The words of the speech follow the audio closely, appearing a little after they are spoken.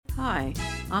Hi,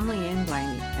 I'm Leanne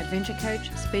Blaney, adventure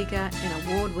coach, speaker, and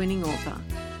award-winning author.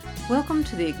 Welcome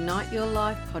to the Ignite Your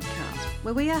Life podcast,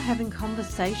 where we are having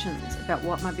conversations about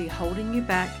what might be holding you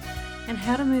back and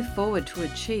how to move forward to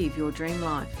achieve your dream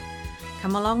life.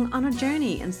 Come along on a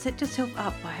journey and set yourself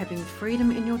up by having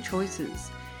freedom in your choices,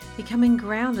 becoming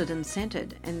grounded and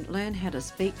centered, and learn how to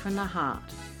speak from the heart.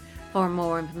 For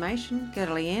more information, go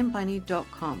to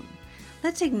leanneblaney.com.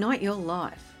 Let's ignite your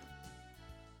life.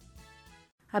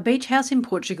 A beach house in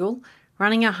Portugal,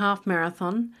 running a half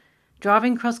marathon,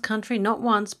 driving cross country not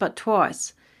once but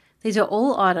twice. These are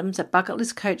all items that bucket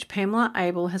list coach Pamela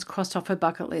Abel has crossed off her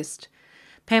bucket list.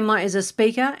 Pamela is a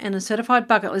speaker and a certified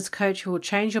bucket list coach who will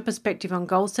change your perspective on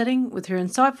goal setting with her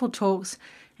insightful talks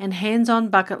and hands-on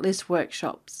bucket list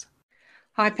workshops.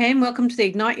 Hi Pam, welcome to the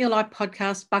Ignite Your Life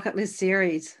podcast bucket list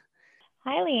series.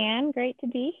 Hi Leanne, great to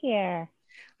be here.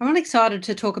 I'm really excited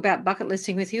to talk about bucket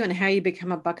listing with you and how you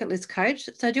become a bucket list coach.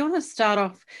 So do you want to start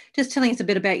off just telling us a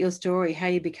bit about your story, how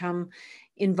you become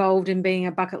involved in being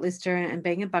a bucket lister and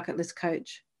being a bucket list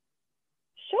coach?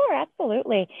 Sure,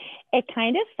 absolutely. It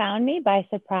kind of found me by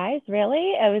surprise,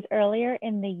 really. It was earlier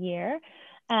in the year,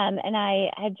 and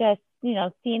I had just,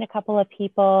 seen a couple of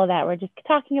people that were just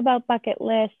talking about bucket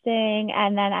listing,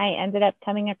 and then I ended up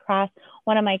coming across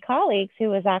one of my colleagues who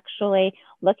was actually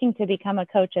looking to become a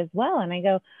coach as well. And I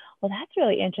go, well, that's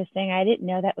really interesting. I didn't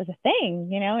know that was a thing,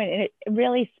 and it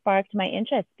really sparked my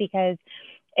interest because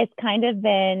it's kind of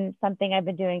been something I've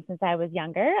been doing since I was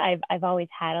younger. I've always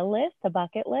had a list, a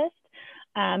bucket list.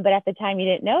 But at the time you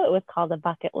didn't know it was called a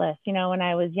bucket list. When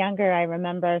I was younger, I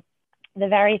remember the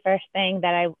very first thing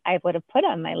that I would have put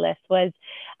on my list was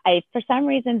I, for some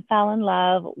reason, fell in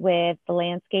love with the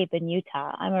landscape in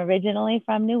Utah. I'm originally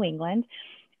from New England,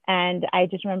 and I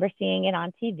just remember seeing it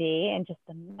on TV and just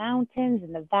the mountains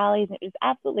and the valleys. It was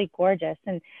absolutely gorgeous.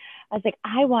 And I was like,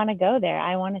 I want to go there.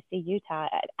 I want to see Utah.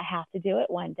 I have to do it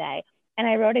one day. And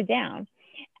I wrote it down.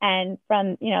 And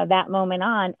from, that moment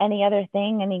on, any other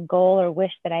thing, any goal or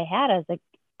wish that I had, I was like,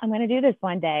 I'm going to do this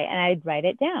one day. And I'd write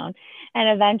it down. And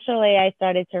eventually I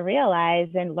started to realize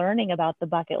and learning about the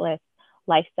bucket list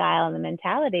lifestyle and the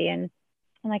mentality. And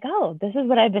I'm like, oh, this is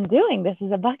what I've been doing. This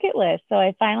is a bucket list. So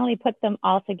I finally put them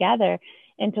all together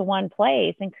into one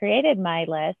place and created my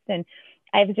list. And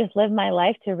I've just lived my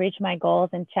life to reach my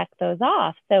goals and check those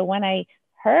off. So when I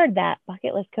heard that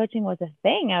bucket list coaching was a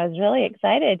thing, I was really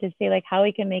excited to see how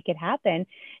we can make it happen.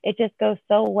 It just goes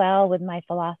so well with my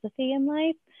philosophy in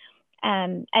life.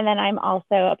 And then I'm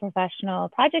also a professional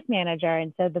project manager.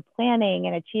 And so the planning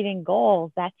and achieving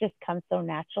goals, that just comes so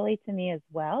naturally to me as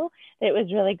well. It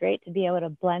was really great to be able to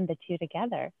blend the two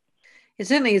together. It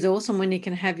certainly is awesome when you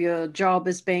can have your job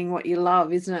as being what you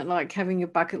love, isn't it? Like having your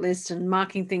bucket list and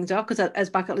marking things off, because as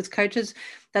bucket list coaches,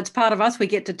 that's part of us. We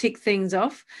get to tick things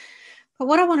off. But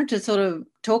what I wanted to sort of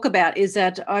talk about is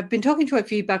that I've been talking to a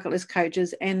few bucket list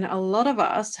coaches, and a lot of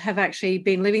us have actually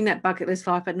been living that bucket list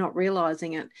life but not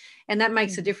realizing it. And that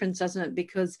makes a difference, doesn't it?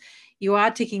 Because you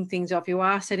are ticking things off, you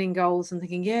are setting goals and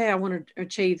thinking, yeah, I want to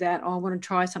achieve that, or I want to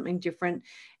try something different.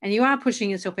 And you are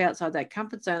pushing yourself outside that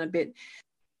comfort zone a bit.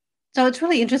 So it's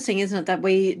really interesting, isn't it, that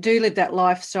we do live that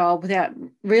lifestyle without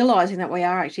realizing that we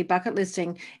are actually bucket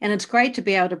listing. And it's great to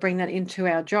be able to bring that into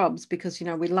our jobs because,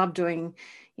 we love doing,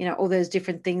 all those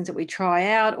different things that we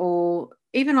try out, or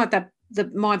even like that,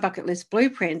 my bucket list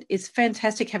blueprint is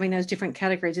fantastic having those different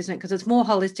categories, isn't it? Because it's more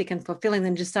holistic and fulfilling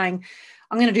than just saying,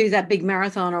 I'm going to do that big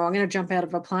marathon or I'm going to jump out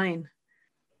of a plane.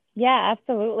 Yeah,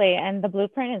 absolutely. And the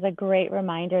blueprint is a great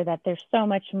reminder that there's so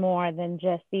much more than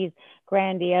just these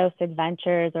grandiose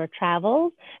adventures or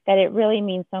travels, that it really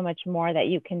means so much more that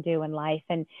you can do in life.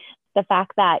 And the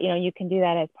fact that, you can do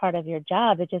that as part of your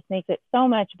job, it just makes it so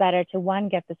much better to, one,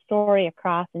 get the story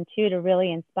across, and two, to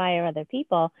really inspire other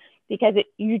people because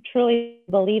you truly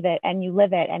believe it and you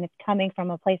live it, and it's coming from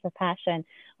a place of passion,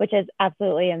 which is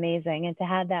absolutely amazing. And to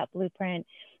have that blueprint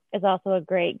is also a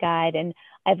great guide. And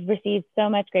I've received so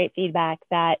much great feedback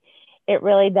that it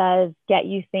really does get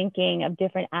you thinking of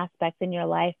different aspects in your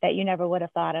life that you never would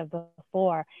have thought of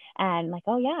before. And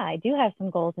oh yeah, I do have some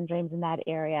goals and dreams in that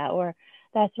area, or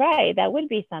that's right, that would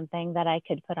be something that I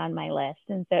could put on my list.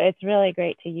 And so it's really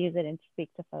great to use it and speak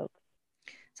to folks.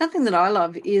 Something that I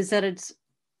love is that it's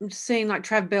seeing, like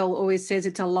Trav Bell always says,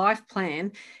 it's a life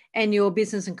plan, and your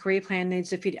business and career plan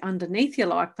needs to fit underneath your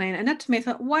life plan. And that to me, I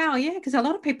thought, wow, yeah, because a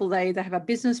lot of people, they have a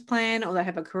business plan or they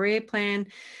have a career plan,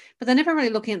 but they're never really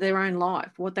looking at their own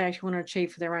life, what they actually want to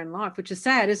achieve for their own life, which is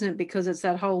sad, isn't it? Because it's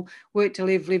that whole work to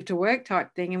live, live to work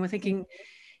type thing. And we're thinking,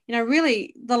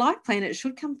 really the life plan, it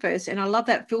should come first. And I love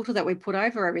that filter that we put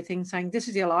over everything, saying this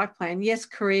is your life plan. Yes,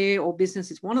 career or business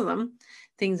is one of them,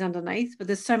 things underneath, but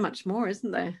there's so much more,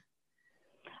 isn't there?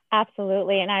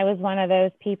 Absolutely. And I was one of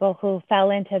those people who fell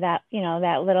into that,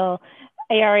 that little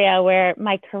area where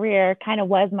my career kind of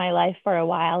was my life for a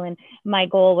while. And my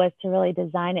goal was to really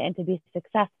design it and to be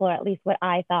successful, or at least what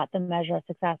I thought the measure of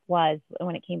success was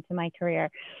when it came to my career.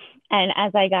 And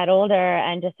as I got older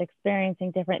and just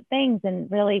experiencing different things and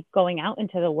really going out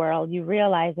into the world, you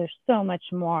realize there's so much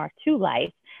more to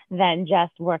life than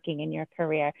just working in your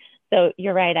career. So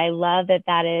you're right. I love that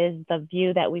that is the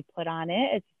view that we put on it.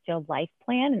 It's still life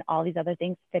plan and all these other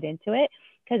things fit into it,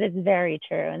 because it's very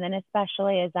true. And then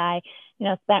especially as I,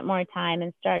 spent more time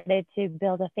and started to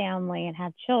build a family and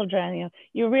have children,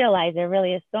 you realize there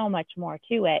really is so much more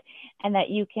to it, and that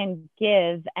you can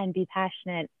give and be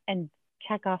passionate and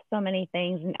check off so many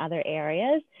things in other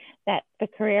areas, that the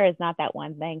career is not that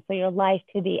one thing. So your life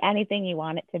could be anything you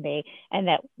want it to be, and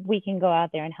that we can go out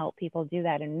there and help people do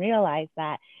that and realize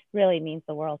that really means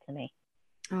the world to me.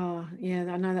 Oh,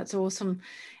 yeah, I know, that's awesome.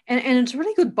 And it's a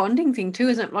really good bonding thing too,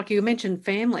 isn't it? Like you mentioned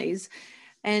families,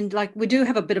 and like we do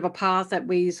have a bit of a path that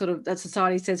that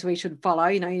society says we should follow.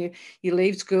 You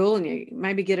leave school and you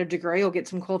maybe get a degree or get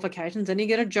some qualifications, and you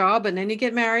get a job, and then you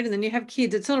get married, and then you have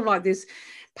kids. It's sort of like this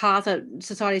path that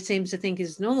society seems to think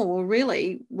is normal. Well,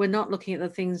 really, we're not looking at the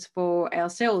things for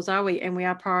ourselves, are we? And we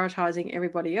are prioritizing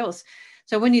everybody else.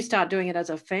 So when you start doing it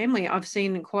as a family, I've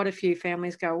seen quite a few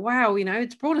families go, wow,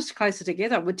 it's brought us closer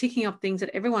together. We're ticking off things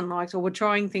that everyone likes, or we're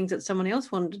trying things that someone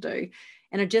else wanted to do.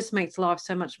 And it just makes life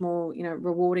so much more,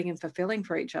 rewarding and fulfilling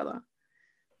for each other.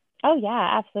 Oh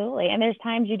yeah, absolutely. And there's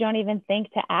times you don't even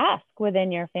think to ask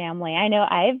within your family. I know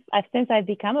since I've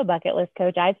become a bucket list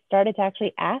coach, I've started to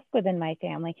actually ask within my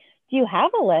family, do you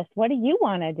have a list? What do you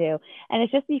want to do? And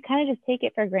it's just, you kind of just take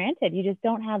it for granted. You just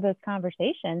don't have those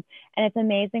conversations. And it's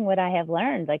amazing what I have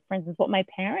learned. Like, for instance, what my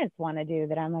parents want to do,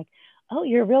 that I'm like, oh,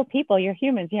 you're real people, you're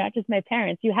humans. You're not just my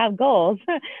parents. You have goals.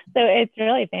 So it's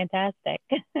really fantastic.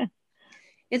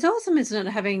 It's awesome, isn't it,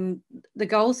 having the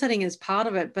goal setting as part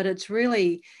of it, but it's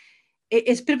a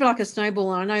bit of like a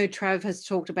snowball. And I know Trav has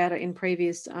talked about it in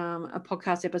previous a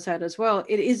podcast episode as well.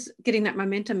 It is getting that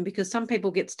momentum, because some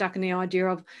people get stuck in the idea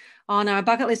of, oh no,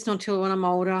 bucket list not until when I'm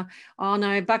older. Oh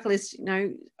no, bucket list,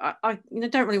 I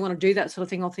don't really want to do that sort of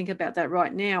thing. I'll think about that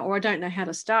right now, or I don't know how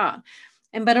to start.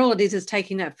 But all it is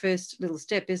taking that first little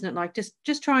step, isn't it? Like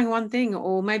just trying one thing,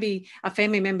 or maybe a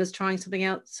family member's trying something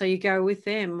else, so you go with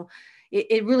them.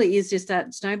 It really is just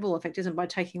that snowball effect, isn't it, by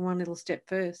taking one little step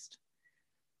first.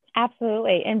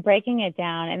 Absolutely. And breaking it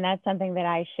down. And that's something that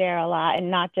I share a lot, and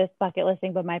not just bucket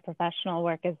listing, but my professional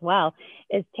work as well,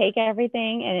 is take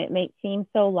everything, and it may seem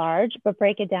so large, but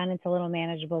break it down into little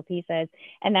manageable pieces.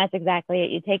 And that's exactly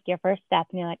it. You take your first step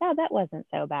and you're like, oh, that wasn't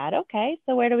so bad. Okay,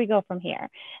 so where do we go from here?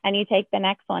 And you take the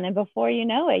next one. And before you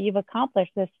know it, you've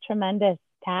accomplished this tremendous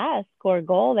task or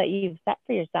goal that you've set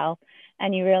for yourself.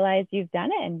 And you realize you've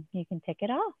done it, and you can tick it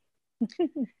off.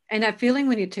 And that feeling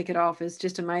when you tick it off is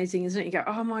just amazing, isn't it? You go,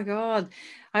 oh my God,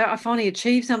 I finally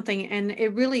achieved something. And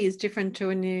it really is different to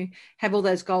when you have all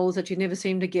those goals that you never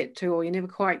seem to get to, or you never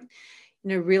quite,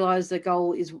 realize the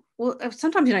goal is, well,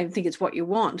 sometimes you don't even think it's what you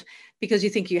want, because you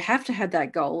think you have to have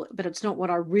that goal, but it's not what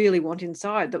I really want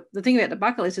inside. The thing about the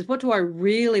bucket list is, what do I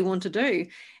really want to do?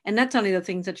 And that's only the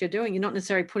things that you're doing. You're not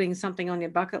necessarily putting something on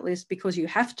your bucket list because you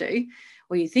have to,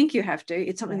 or you think you have to.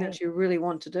 It's something Right. that you really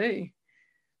want to do.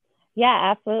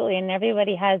 Yeah, absolutely. And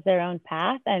everybody has their own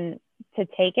path. And to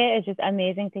take it is just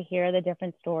amazing to hear the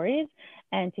different stories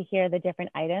and to hear the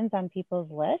different items on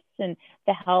people's lists, and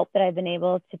the help that I've been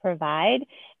able to provide.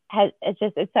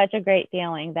 It's such a great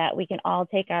feeling that we can all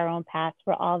take our own paths.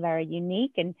 We're all very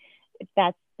unique. And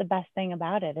that's the best thing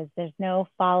about it, is there's no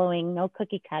following, no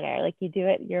cookie cutter. Like, you do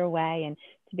it your way, and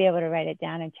to be able to write it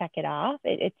down and check it off,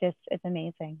 it's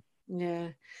amazing. Yeah.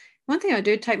 One thing I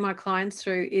do take my clients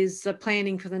through is the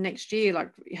planning for the next year,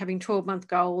 like having 12-month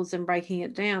goals and breaking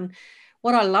it down.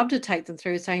 What I love to take them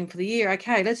through is saying, for the year,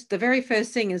 okay, the very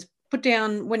first thing is put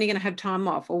down when you're going to have time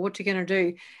off, or what you're going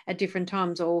to do at different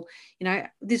times, or,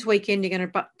 this weekend you're going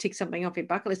to tick something off your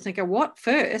bucket list, and go, what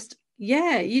first?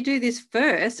 Yeah, you do this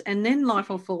first, and then life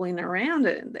will fall in around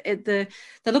it. The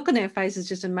look on their face is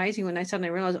just amazing when they suddenly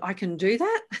realize, I can do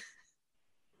that.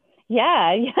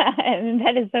 Yeah, yeah. And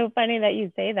that is so funny that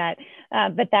you say that.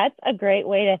 But that's a great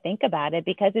way to think about it,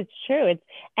 because it's true. It's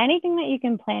anything that you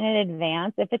can plan in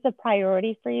advance. If it's a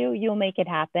priority for you, you'll make it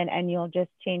happen, and you'll just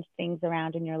change things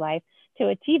around in your life to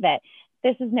achieve it.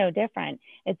 This is no different.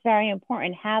 It's very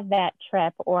important. Have that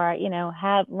trip, or,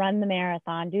 run the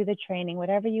marathon, do the training,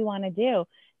 whatever you want to do.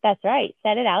 That's right.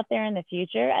 Set it out there in the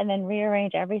future, and then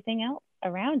rearrange everything else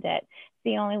around it. It's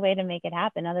the only way to make it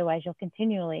happen. Otherwise, you'll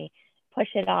continually push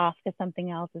it off because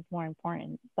something else is more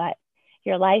important. But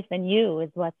your life and you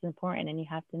is what's important. And you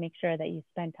have to make sure that you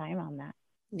spend time on that.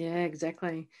 Yeah,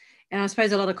 exactly. And I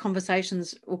suppose a lot of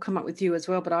conversations will come up with you as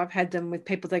well, but I've had them with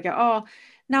people that go, oh,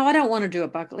 no, I don't want to do a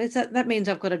bucket list. That means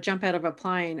I've got to jump out of a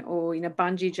plane or,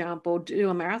 bungee jump or do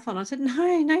a marathon. I said, no,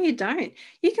 you don't.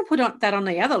 You can put that on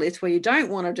the other list where you don't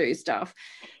want to do stuff,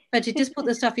 but you just put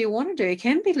the stuff you want to do. It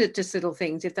can be just little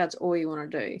things if that's all you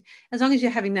want to do. As long as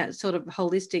you're having that sort of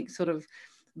holistic sort of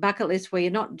bucket list where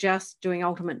you're not just doing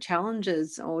ultimate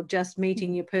challenges or just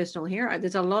meeting your personal hero.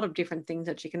 There's a lot of different things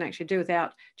that you can actually do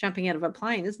without jumping out of a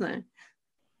plane, isn't there?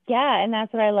 Yeah, and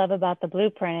that's what I love about the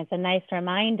blueprint. It's a nice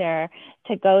reminder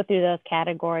to go through those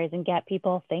categories and get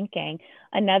people thinking.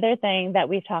 Another thing that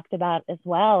we've talked about as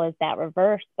well is that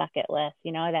reverse bucket list,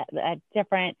 that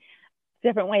different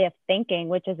way of thinking,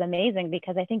 which is amazing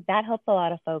because I think that helps a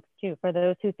lot of folks too. For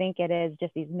those who think it is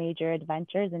just these major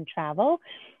adventures and travel,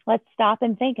 let's stop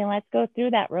and think and let's go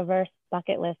through that reverse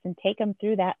bucket list and take them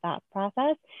through that thought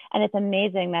process. And it's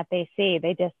amazing that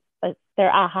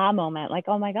their aha moment, like,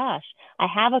 oh my gosh, I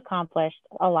have accomplished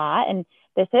a lot. And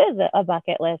this is a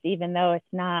bucket list, even though it's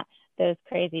not those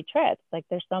crazy trips. Like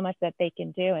there's so much that they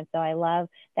can do. And so I love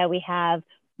that we have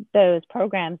those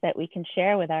programs that we can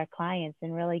share with our clients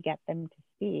and really get them to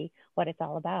see what it's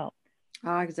all about.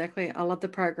 Oh, exactly. I love the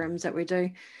programs that we do.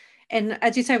 And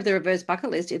as you say, with the reverse bucket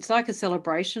list, it's like a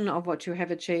celebration of what you have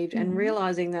achieved and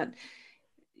realizing that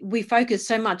we focus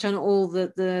so much on all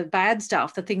the bad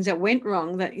stuff, the things that went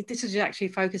wrong, that this is actually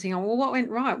focusing on, well, what went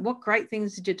right? What great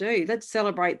things did you do? Let's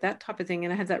celebrate that type of thing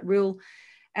and have that real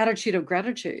attitude of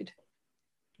gratitude.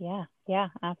 Yeah,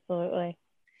 absolutely.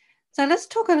 So let's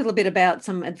talk a little bit about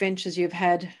some adventures you've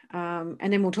had, and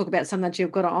then we'll talk about some that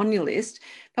you've got on your list.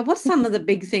 But what's some of the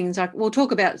big things? Like we'll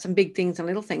talk about some big things and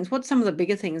little things. What's some of the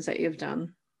bigger things that you've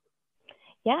done?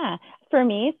 Yeah, for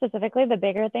me specifically, the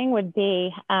bigger thing would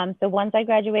be, so once I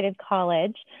graduated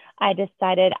college, I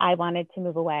decided I wanted to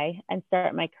move away and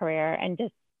start my career and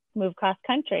just move cross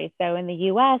country. So in the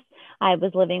US, I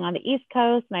was living on the East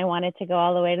Coast and I wanted to go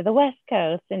all the way to the West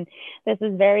Coast. And this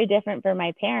is very different for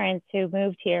my parents who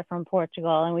moved here from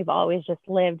Portugal. And we've always just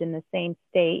lived in the same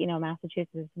state,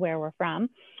 Massachusetts is where we're from.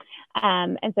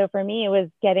 And so for me, it was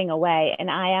getting away. And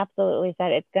I absolutely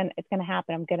said, it's gonna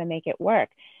happen. I'm gonna make it work.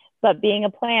 But being a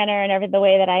planner and the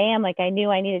way that I am, like I knew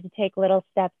I needed to take little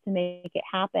steps to make it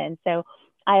happen. So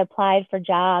I applied for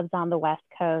jobs on the West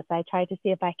Coast. I tried to see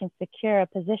if I can secure a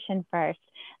position first.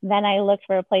 Then I looked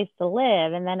for a place to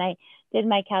live. And then I did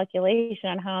my calculation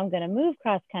on how I'm going to move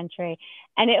cross country.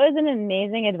 And it was an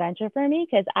amazing adventure for me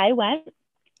because I went,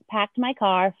 packed my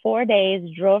car, 4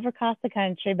 days, drove across the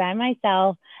country by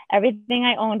myself. Everything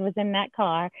I owned was in that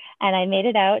car. And I made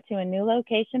it out to a new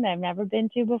location that I've never been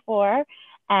to before.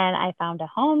 And I found a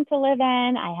home to live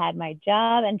in. I had my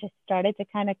job and just started to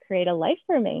kind of create a life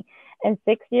for me. And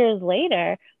 6 years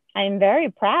later, I'm very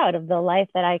proud of the life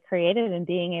that I created and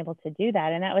being able to do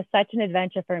that. And that was such an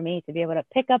adventure for me to be able to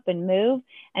pick up and move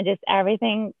and just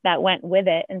everything that went with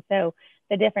it. And so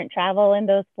the different travel in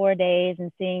those 4 days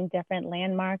and seeing different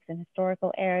landmarks and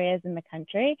historical areas in the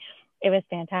country, it was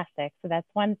fantastic. So that's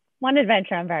one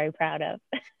adventure I'm very proud of.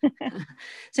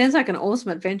 Sounds like an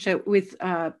awesome adventure with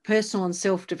personal and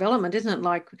self-development, isn't it?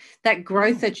 Like that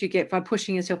growth that you get by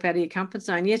pushing yourself out of your comfort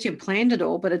zone. Yes, you've planned it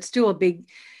all, but it's still a big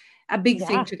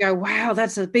thing to go, wow,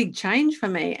 that's a big change for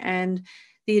me. And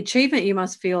the achievement you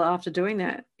must feel after doing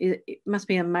that, it must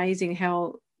be amazing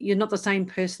how you're not the same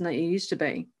person that you used to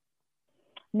be.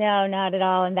 No, not at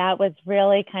all. And that was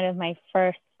really kind of my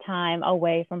first time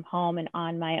away from home and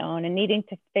on my own and needing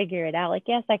to figure it out. Like,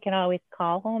 yes, I can always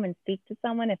call home and speak to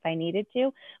someone if I needed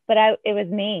to, but it was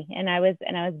me and I was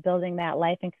building that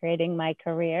life and creating my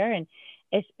career. And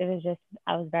it was just,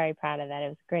 I was very proud of that. It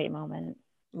was a great moment.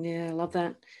 Yeah, I love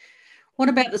that. What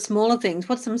about the smaller things?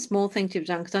 What's some small things you've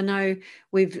done? Because I know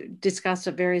we've discussed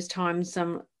at various times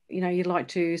some, you'd like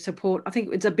to support. I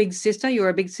think it's a big sister. You're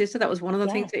a big sister. That was one of the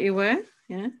things that you were.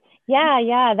 Yeah.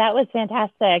 Yeah, that was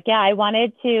fantastic. Yeah, I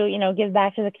wanted to, give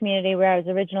back to the community where I was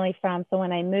originally from. So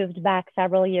when I moved back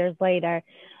several years later,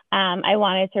 I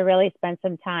wanted to really spend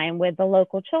some time with the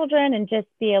local children and just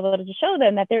be able to show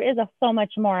them that there is so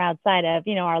much more outside of,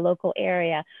 our local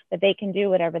area, that they can do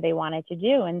whatever they wanted to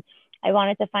do. And I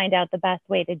wanted to find out the best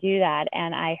way to do that.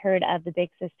 And I heard of the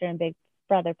Big Sister and Big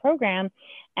Brother program.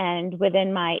 And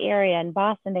within my area in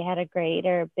Boston, they had a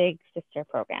greater Big Sister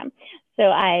program. So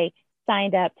I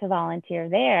signed up to volunteer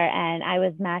there, and I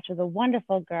was matched with a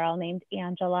wonderful girl named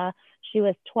Angela. She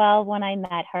was 12 when I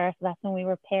met her, so that's when we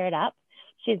were paired up.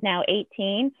 She's now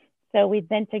 18, so we've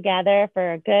been together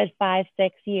for a good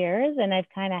 5-6 years, and I've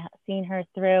kind of seen her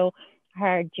through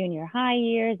her junior high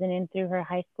years and in through her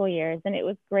high school years. And it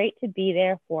was great to be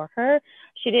there for her.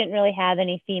 She didn't really have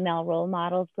any female role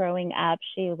models growing up.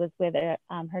 She was with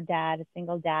her dad, a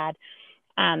single dad.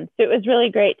 So it was really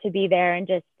great to be there, and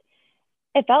just,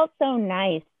 it felt so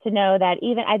nice to know that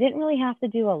even I didn't really have to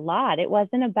do a lot. It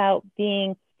wasn't about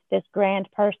being this grand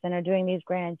person or doing these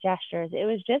grand gestures. It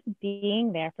was just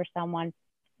being there for someone,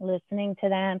 listening to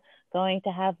them, going to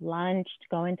have lunch,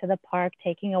 going to the park,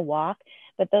 taking a walk.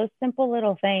 But those simple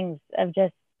little things of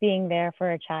just being there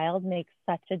for a child makes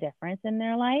such a difference in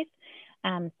their life.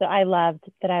 So I loved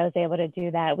that I was able to do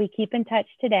that. We keep in touch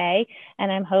today,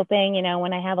 and I'm hoping,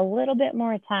 when I have a little bit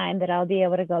more time, that I'll be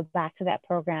able to go back to that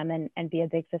program and be a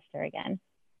big sister again.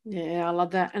 Yeah, I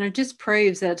love that. And it just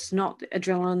proves that it's not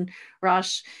adrenaline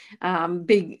rush,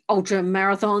 big ultra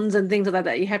marathons and things like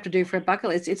that you have to do for a bucket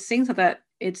list. It's things like that.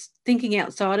 It's thinking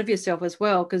outside of yourself as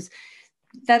well, because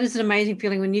that is an amazing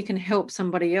feeling when you can help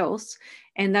somebody else.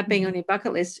 And that being on your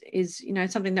bucket list is,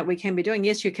 something that we can be doing.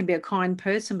 Yes, you can be a kind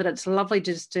person, but it's lovely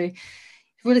just to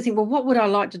really think, well, what would I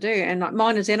like to do? And like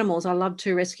mine is animals. I love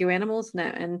to rescue animals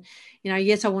now. And,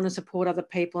 yes, I want to support other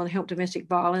people and help domestic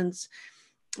violence,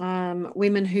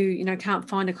 women who, can't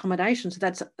find accommodation. So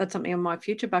that's something on my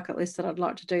future bucket list that I'd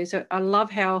like to do. So I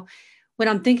love how when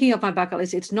I'm thinking of my bucket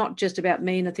list, it's not just about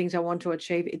me and the things I want to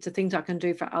achieve. It's the things I can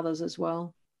do for others as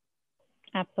well.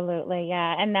 Absolutely.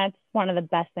 Yeah. And that's one of the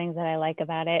best things that I like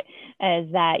about it,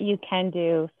 is that you can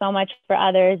do so much for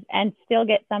others and still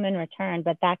get some in return,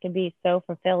 but that can be so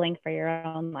fulfilling for your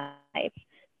own life.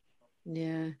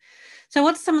 Yeah. So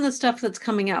what's some of the stuff that's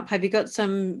coming up? Have you got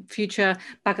some future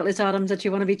bucket list items that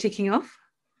you want to be ticking off?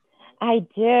 I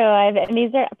do. And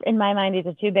these are, in my mind, these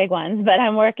are two big ones, but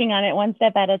I'm working on it one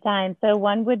step at a time. So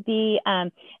one would be,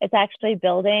 it's actually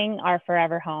building our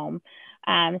forever home.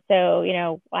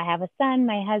 So, I have a son,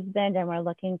 my husband, and we're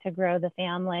looking to grow the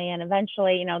family. And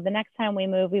eventually, the next time we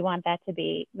move, we want that to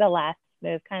be the last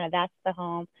move. Kind of that's the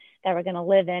home that we're going to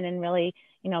live in and really,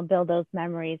 build those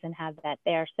memories and have that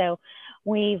there. So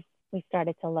we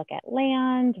started to look at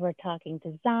land, we're talking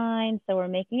design. So we're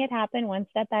making it happen one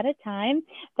step at a time.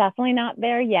 Definitely not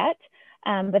there yet.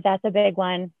 But that's a big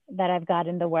one that I've got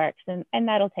in the works, and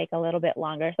that'll take a little bit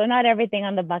longer. So not everything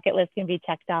on the bucket list can be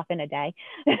checked off in a day.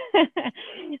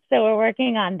 So we're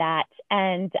working on that.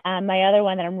 And my other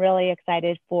one that I'm really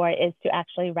excited for is to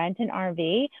actually rent an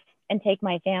RV and take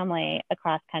my family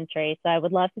across country. So I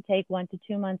would love to take 1 to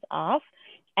 2 months off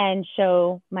and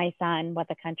show my son what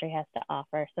the country has to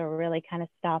offer. So really kind of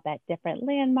stop at different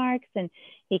landmarks, and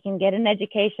he can get an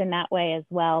education that way as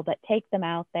well, but take them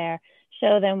out there,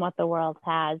 show them what the world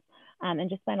has, and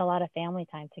just spend a lot of family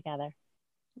time together.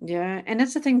 Yeah. And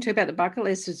that's the thing too about the bucket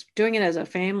list, is doing it as a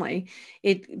family.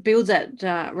 It builds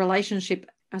that relationship,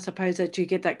 I suppose, that you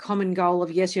get that common goal of,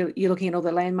 yes, you're looking at all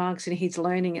the landmarks and he's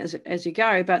learning as you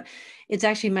go, but it's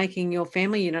actually making your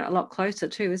family unit a lot closer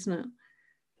too, isn't it?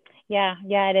 Yeah,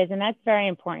 it is. And that's very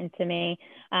important to me,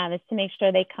 is to make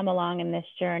sure they come along in this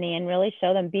journey and really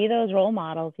show them, be those role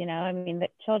models. I mean, the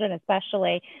children,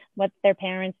 especially, what their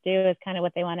parents do is kind of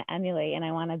what they want to emulate. And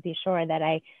I want to be sure that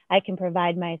I can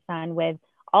provide my son with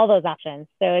all those options.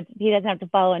 So he doesn't have to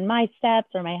follow in my steps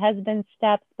or my husband's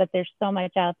steps, but there's so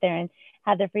much out there and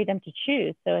have the freedom to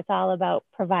choose. So it's all about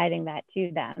providing that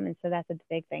to them. And so that's a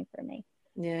big thing for me.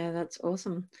 Yeah, that's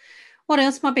awesome. What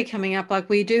else might be coming up? Like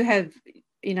we do have,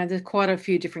 there's quite a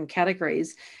few different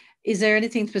categories. Is there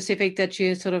anything specific that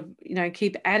you sort of,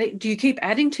 keep adding? Do you keep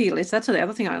adding to your list? That's the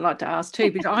other thing I'd like to ask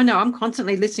too, because I know I'm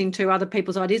constantly listening to other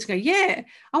people's ideas and go, yeah,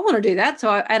 I want to do that. So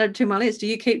I added to my list. Do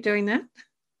you keep doing that?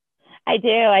 I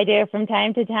do. From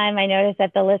time to time, I notice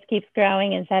that the list keeps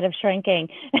growing instead of shrinking.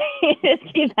 You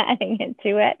just keep adding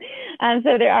into it.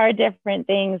 So there are different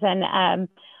things. And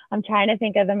I'm trying to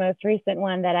think of the most recent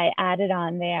one that I added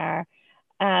on there.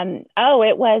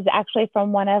 It was actually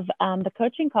from one of the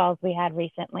coaching calls we had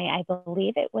recently. I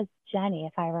believe it was Jenny,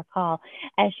 if I recall.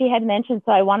 And she had mentioned,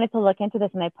 so I wanted to look into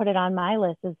this, and I put it on my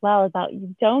list as well, about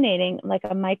donating like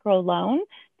a micro loan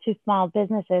to small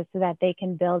businesses so that they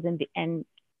can build and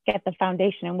get the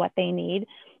foundation and what they need,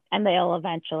 and they'll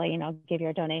eventually, give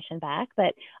your donation back.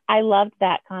 But I loved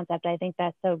that concept. I think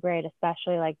that's so great,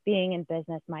 especially like being in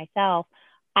business myself.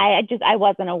 I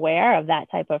wasn't aware of that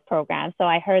type of program. So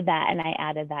I heard that and I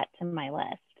added that to my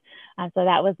list. So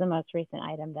that was the most recent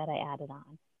item that I added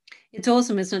on. It's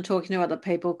awesome, isn't it, talking to other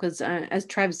people? Because as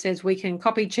Trav says, we can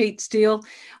copy, cheat, steal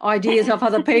ideas of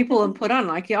other people and put on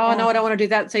like, no, I don't want to do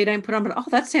that. So you don't put on,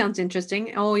 but that sounds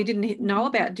interesting. Oh, you didn't know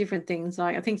about different things.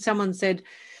 Like I think someone said,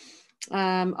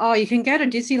 You can go to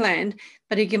Disneyland,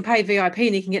 but you can pay VIP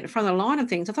and you can get in front of the line and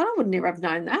things. I thought I would never have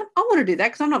known that. I want to do that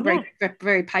because I'm not Yeah.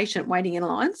 very patient waiting in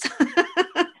lines.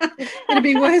 It'd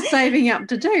be worth saving up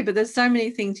to do, but there's so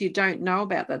many things you don't know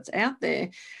about that's out there.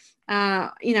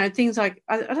 Things like,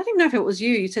 I don't even know if it was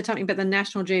you. You said something about the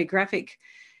National Geographic.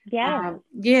 Yes.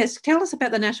 Yes, tell us about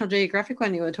the National Geographic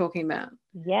one you were talking about.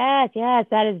 Yes,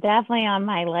 that is definitely on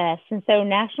my list. And so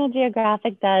National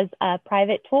Geographic does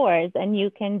private tours, and you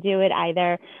can do it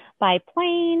either by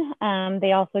plane.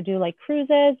 They also do like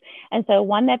cruises. And so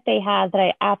one that they have that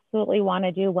I absolutely want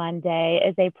to do one day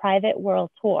is a private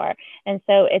world tour. And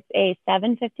so it's a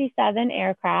 757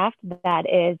 aircraft that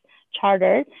is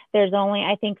chartered. There's only,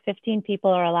 I think, 15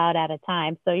 people are allowed at a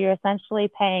time. So you're essentially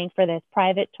paying for this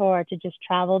private tour to just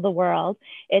travel the world.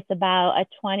 It's about a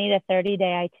 20 to 30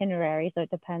 day itinerary. So it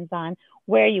depends on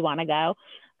where you want to go.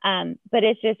 But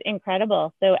it's just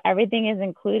incredible. So everything is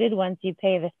included once you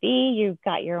pay the fee. You've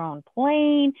got your own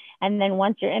plane. And then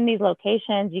once you're in these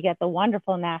locations, you get the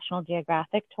wonderful National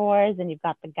Geographic tours and you've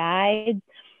got the guides.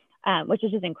 Which is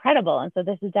just incredible. And so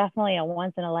this is definitely a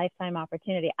once in a lifetime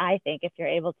opportunity, I think, if you're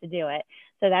able to do it.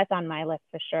 So that's on my list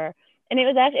for sure. And it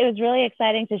was really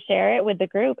exciting to share it with the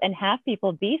group and have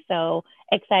people be so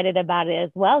excited about it as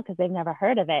well, because they've never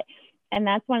heard of it. And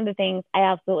that's one of the things I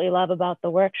absolutely love about the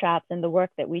workshops and the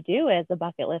work that we do as a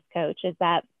bucket list coach is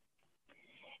that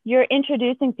you're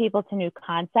introducing people to new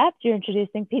concepts, you're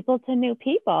introducing people to new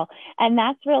people. And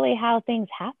that's really how things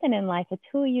happen in life. It's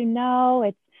who you know,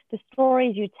 it's the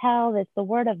stories you tell, it's the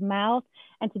word of mouth.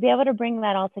 And to be able to bring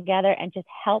that all together and just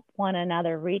help one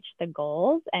another reach the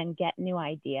goals and get new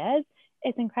ideas,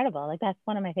 it's incredible. Like that's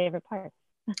one of my favorite parts.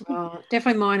 Oh,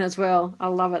 definitely mine as well. I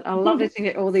love it. I love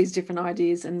listening to all these different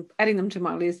ideas and adding them to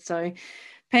my list. So,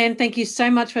 Pam, thank you so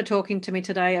much for talking to me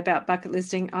today about bucket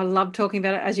listing. I love talking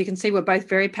about it. As you can see, we're both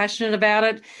very passionate about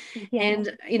it. Yeah.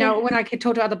 And, when I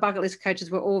talk to other bucket list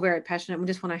coaches, we're all very passionate. We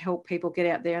just want to help people get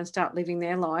out there and start living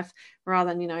their life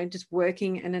rather than, just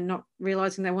working and then not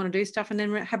realizing they want to do stuff and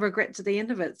then have regrets at the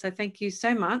end of it. So thank you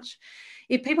so much.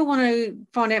 If people want to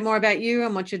find out more about you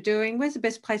and what you're doing, where's the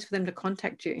best place for them to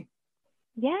contact you?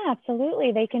 Yeah,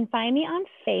 absolutely. They can find me on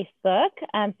Facebook.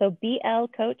 So BL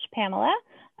Coach Pamela.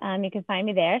 You can find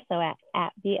me there. So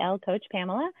at BL Coach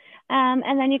Pamela.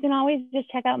 And then you can always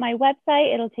just check out my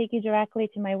website. It'll take you directly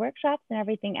to my workshops and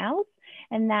everything else.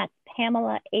 And that's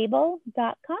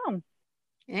PamelaAbel.com.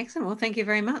 Excellent. Well, thank you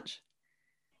very much.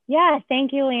 Yeah,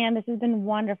 thank you, Leanne. This has been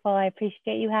wonderful. I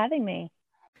appreciate you having me.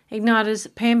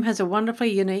 Igniters, Pam has a wonderfully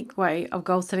unique way of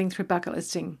goal setting through bucket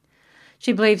listing.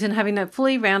 She believes in having a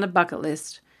fully rounded bucket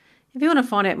list. If you want to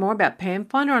find out more about Pam,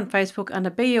 find her on Facebook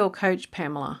under BL Coach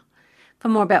Pamela. For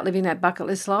more about living that bucket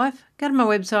list life, go to my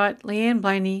website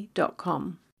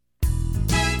leanneblaney.com.